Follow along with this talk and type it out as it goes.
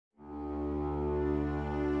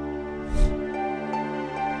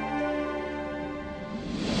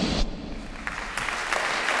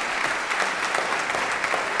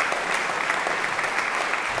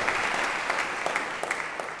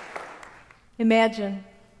Imagine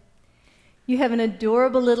you have an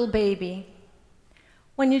adorable little baby,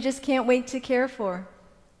 one you just can't wait to care for.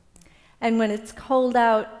 And when it's cold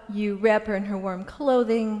out, you wrap her in her warm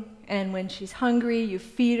clothing, and when she's hungry, you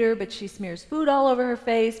feed her, but she smears food all over her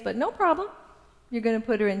face, but no problem. You're going to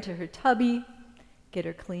put her into her tubby, get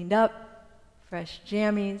her cleaned up, fresh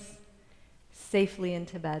jammies, safely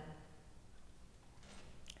into bed.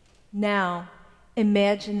 Now,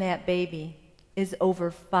 imagine that baby is over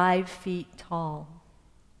 5 feet tall.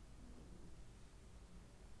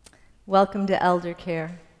 Welcome to elder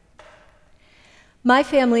care. My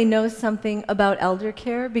family knows something about elder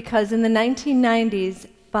care because in the 1990s,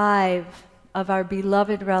 5 of our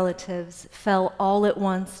beloved relatives fell all at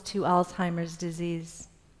once to Alzheimer's disease.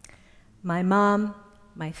 My mom,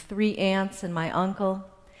 my 3 aunts, and my uncle.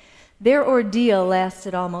 Their ordeal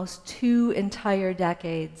lasted almost 2 entire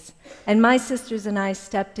decades, and my sisters and I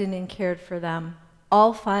stepped in and cared for them,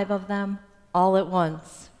 all 5 of them, all at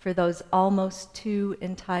once, for those almost 2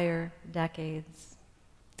 entire decades.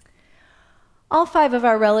 All 5 of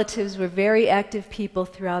our relatives were very active people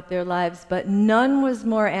throughout their lives, but none was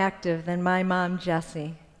more active than my mom,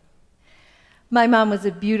 Jessie. My mom was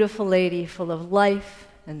a beautiful lady full of life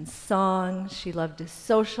and song. She loved to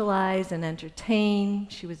socialize and entertain.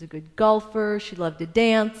 She was a good golfer. She loved to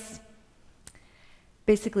dance.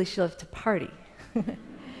 Basically, she loved to party.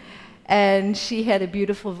 And she had a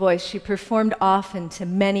beautiful voice. She performed often to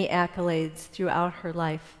many accolades throughout her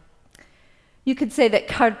life. You could say that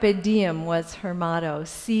carpe diem was her motto,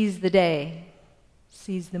 seize the day,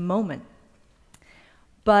 seize the moment.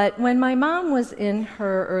 But when my mom was in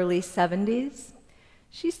her early 70s,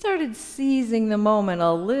 she started seizing the moment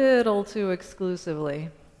a little too exclusively.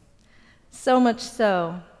 So much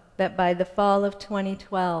so that by the fall of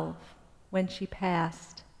 2012, when she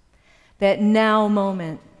passed, that now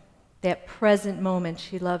moment, that present moment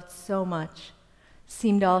she loved so much,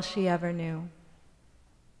 seemed all she ever knew.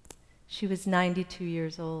 She was 92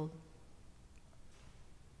 years old.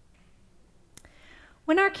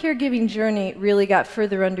 When our caregiving journey really got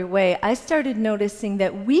further underway, I started noticing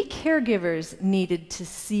that we caregivers needed to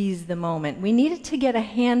seize the moment. We needed to get a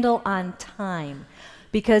handle on time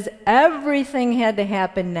because everything had to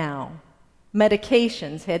happen now.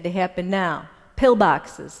 Medications had to happen now. Pill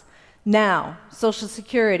boxes, now. Social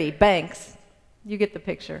Security, banks. You get the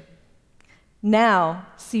picture. Now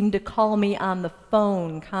seemed to call me on the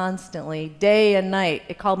phone constantly, day and night.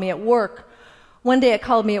 It called me at work. One day it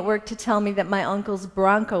called me at work to tell me that my uncle's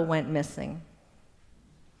Bronco went missing.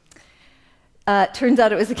 Turns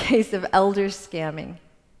out it was a case of elder scamming.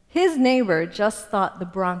 His neighbor just thought the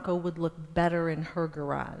Bronco would look better in her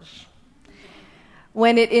garage.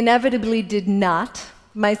 When it inevitably did not,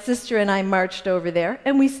 my sister and I marched over there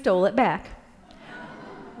and we stole it back.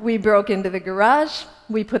 We broke into the garage,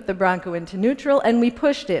 we put the Bronco into neutral, and we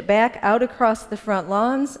pushed it back out across the front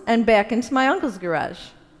lawns and back into my uncle's garage.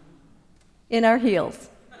 In our heels.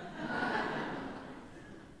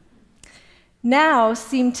 Now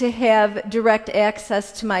seem to have direct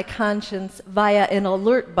access to my conscience via an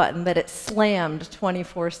alert button that it slammed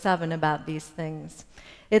 24/7 about these things.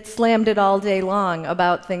 It slammed it all day long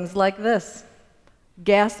about things like this: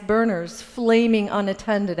 gas burners flaming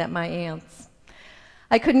unattended at my aunt's.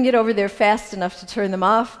 I couldn't get over there fast enough to turn them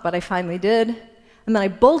off, but I finally did. And then I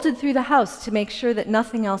bolted through the house to make sure that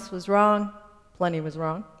nothing else was wrong. Plenty was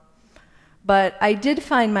wrong. But I did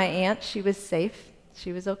find my aunt. She was safe.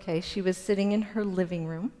 She was okay. She was sitting in her living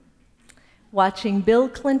room watching Bill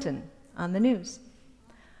Clinton on the news.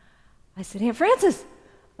 I said, "Aunt Frances,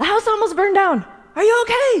 the house almost burned down. Are you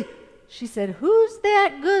okay?" She said, "Who's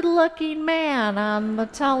that good-looking man on the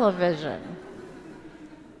television?"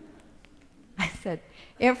 I said,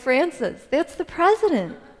 "Aunt Frances, that's the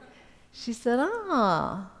president." She said,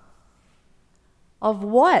 "Ah, of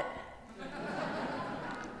what?"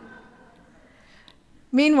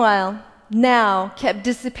 Meanwhile, now kept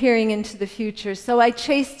disappearing into the future, so I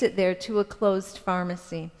chased it there to a closed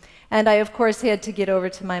pharmacy. And I, of course, had to get over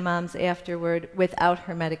to my mom's afterward without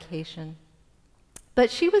her medication.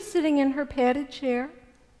 But she was sitting in her padded chair.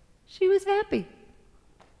 She was happy.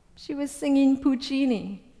 She was singing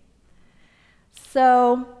Puccini.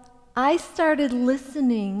 So I started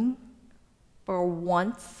listening for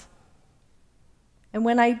once. And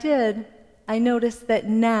when I did, I noticed that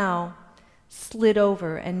now slid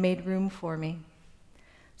over and made room for me.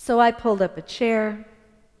 So I pulled up a chair.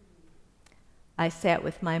 I sat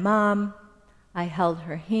with my mom. I held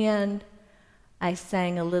her hand. I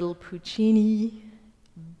sang a little Puccini,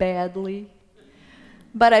 badly.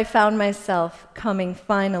 But I found myself coming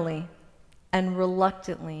finally and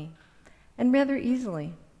reluctantly and rather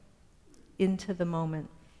easily into the moment.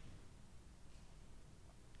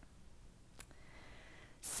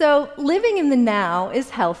 So living in the now is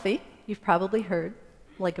healthy, you've probably heard,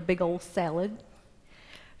 like a big old salad.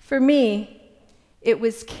 For me, it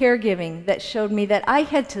was caregiving that showed me that I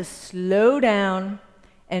had to slow down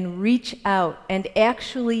and reach out and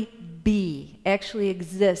actually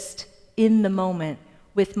exist in the moment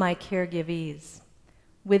with my caregivees,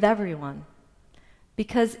 with everyone.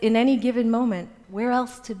 Because in any given moment, where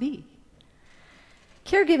else to be?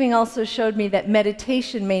 Caregiving also showed me that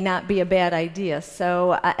meditation may not be a bad idea.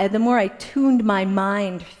 So the more I tuned my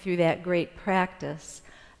mind through that great practice,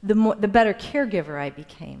 the better caregiver I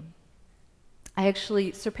became. I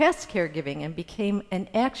actually surpassed caregiving and became an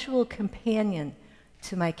actual companion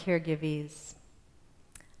to my caregivees.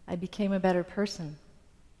 I became a better person.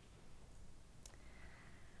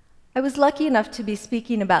 I was lucky enough to be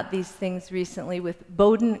speaking about these things recently with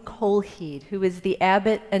Bowden Colheed, who is the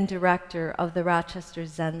abbot and director of the Rochester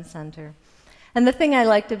Zen Center. And the thing I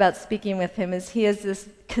liked about speaking with him is he has this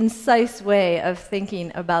concise way of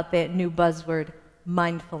thinking about that new buzzword,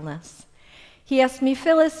 mindfulness. He asked me,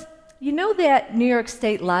 Phyllis, you know that New York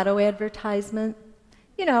State Lotto advertisement?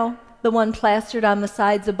 You know, the one plastered on the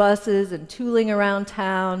sides of buses and tooling around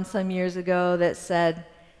town some years ago that said,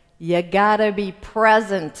 "You gotta be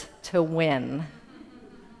present to win."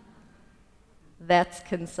 That's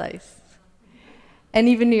concise. And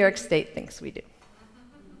even New York State thinks we do.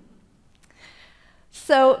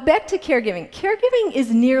 So back to caregiving. Caregiving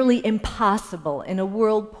is nearly impossible in a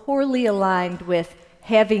world poorly aligned with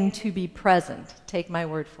having to be present. Take my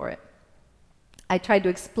word for it. I tried to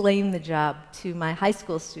explain the job to my high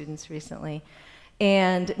school students recently,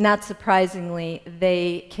 and not surprisingly,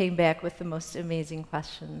 they came back with the most amazing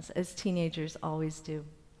questions, as teenagers always do.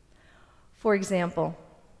 For example,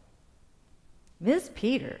 Ms.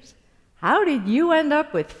 Peters, how did you end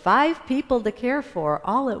up with 5 people to care for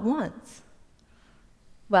all at once?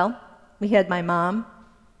 Well, we had my mom,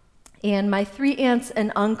 and my 3 aunts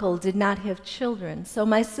and uncle did not have children, so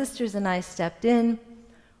my sisters and I stepped in.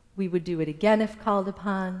 We would do it again if called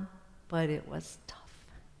upon, but it was tough,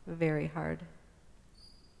 very hard.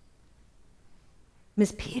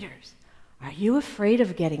 Ms. Peters, are you afraid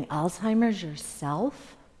of getting Alzheimer's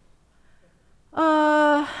yourself?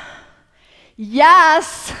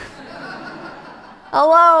 Yes.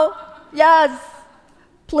 Hello? Yes.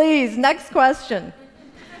 Please, next question.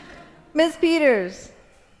 Ms. Peters,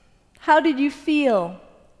 how did you feel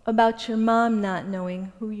about your mom not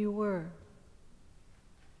knowing who you were?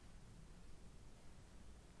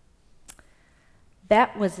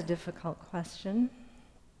 That was a difficult question.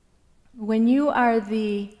 When you are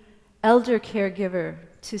the elder caregiver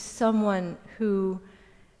to someone who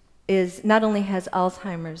not only has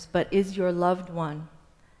Alzheimer's, but is your loved one,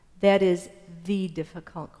 that is the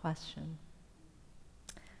difficult question.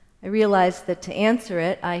 I realized that to answer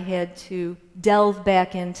it, I had to delve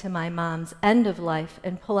back into my mom's end of life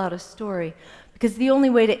and pull out a story, because the only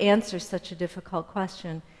way to answer such a difficult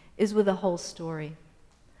question is with a whole story.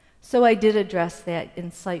 So I did address that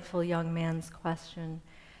insightful young man's question,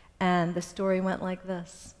 and the story went like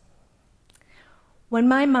this. When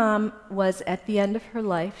my mom was at the end of her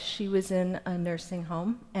life, she was in a nursing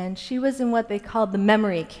home, and she was in what they called the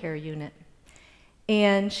memory care unit.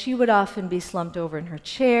 And she would often be slumped over in her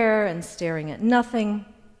chair and staring at nothing.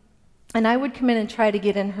 And I would come in and try to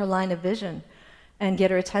get in her line of vision and get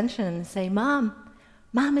her attention and say, "Mom,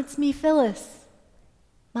 Mom, it's me, Phyllis.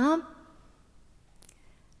 Mom?"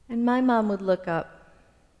 And my mom would look up.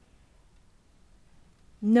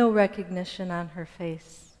 No recognition on her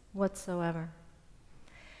face whatsoever.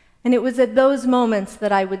 And it was at those moments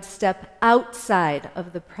that I would step outside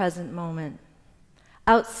of the present moment,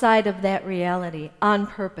 outside of that reality on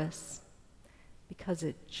purpose, because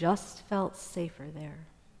it just felt safer there.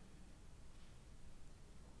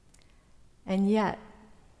 And yet,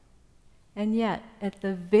 at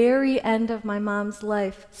the very end of my mom's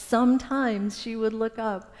life, sometimes she would look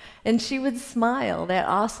up and she would smile, that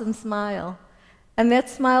awesome smile. And that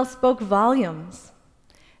smile spoke volumes.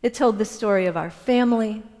 It told the story of our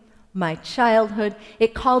family, my childhood.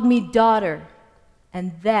 It called me daughter,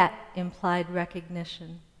 and that implied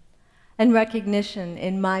recognition. And recognition,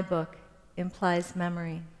 in my book, implies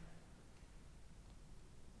memory.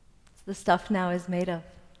 It's the stuff now is made of.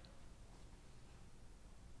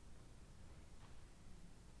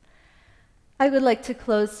 I would like to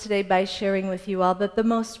close today by sharing with you all that the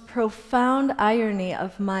most profound irony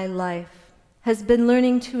of my life has been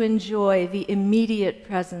learning to enjoy the immediate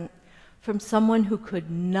present from someone who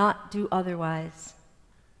could not do otherwise.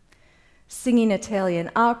 Singing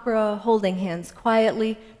Italian opera, holding hands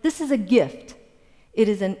quietly, this is a gift. It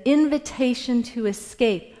is an invitation to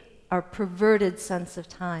escape our perverted sense of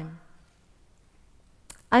time.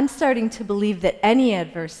 I'm starting to believe that any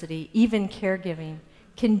adversity, even caregiving,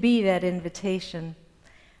 can be that invitation.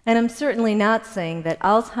 And I'm certainly not saying that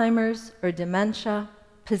Alzheimer's or dementia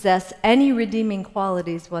possess any redeeming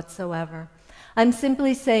qualities whatsoever. I'm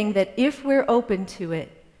simply saying that if we're open to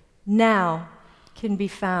it, now can be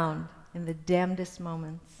found in the damnedest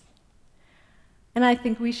moments. And I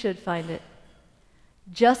think we should find it,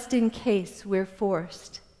 just in case we're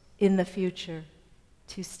forced in the future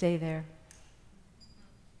to stay there.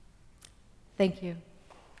 Thank you.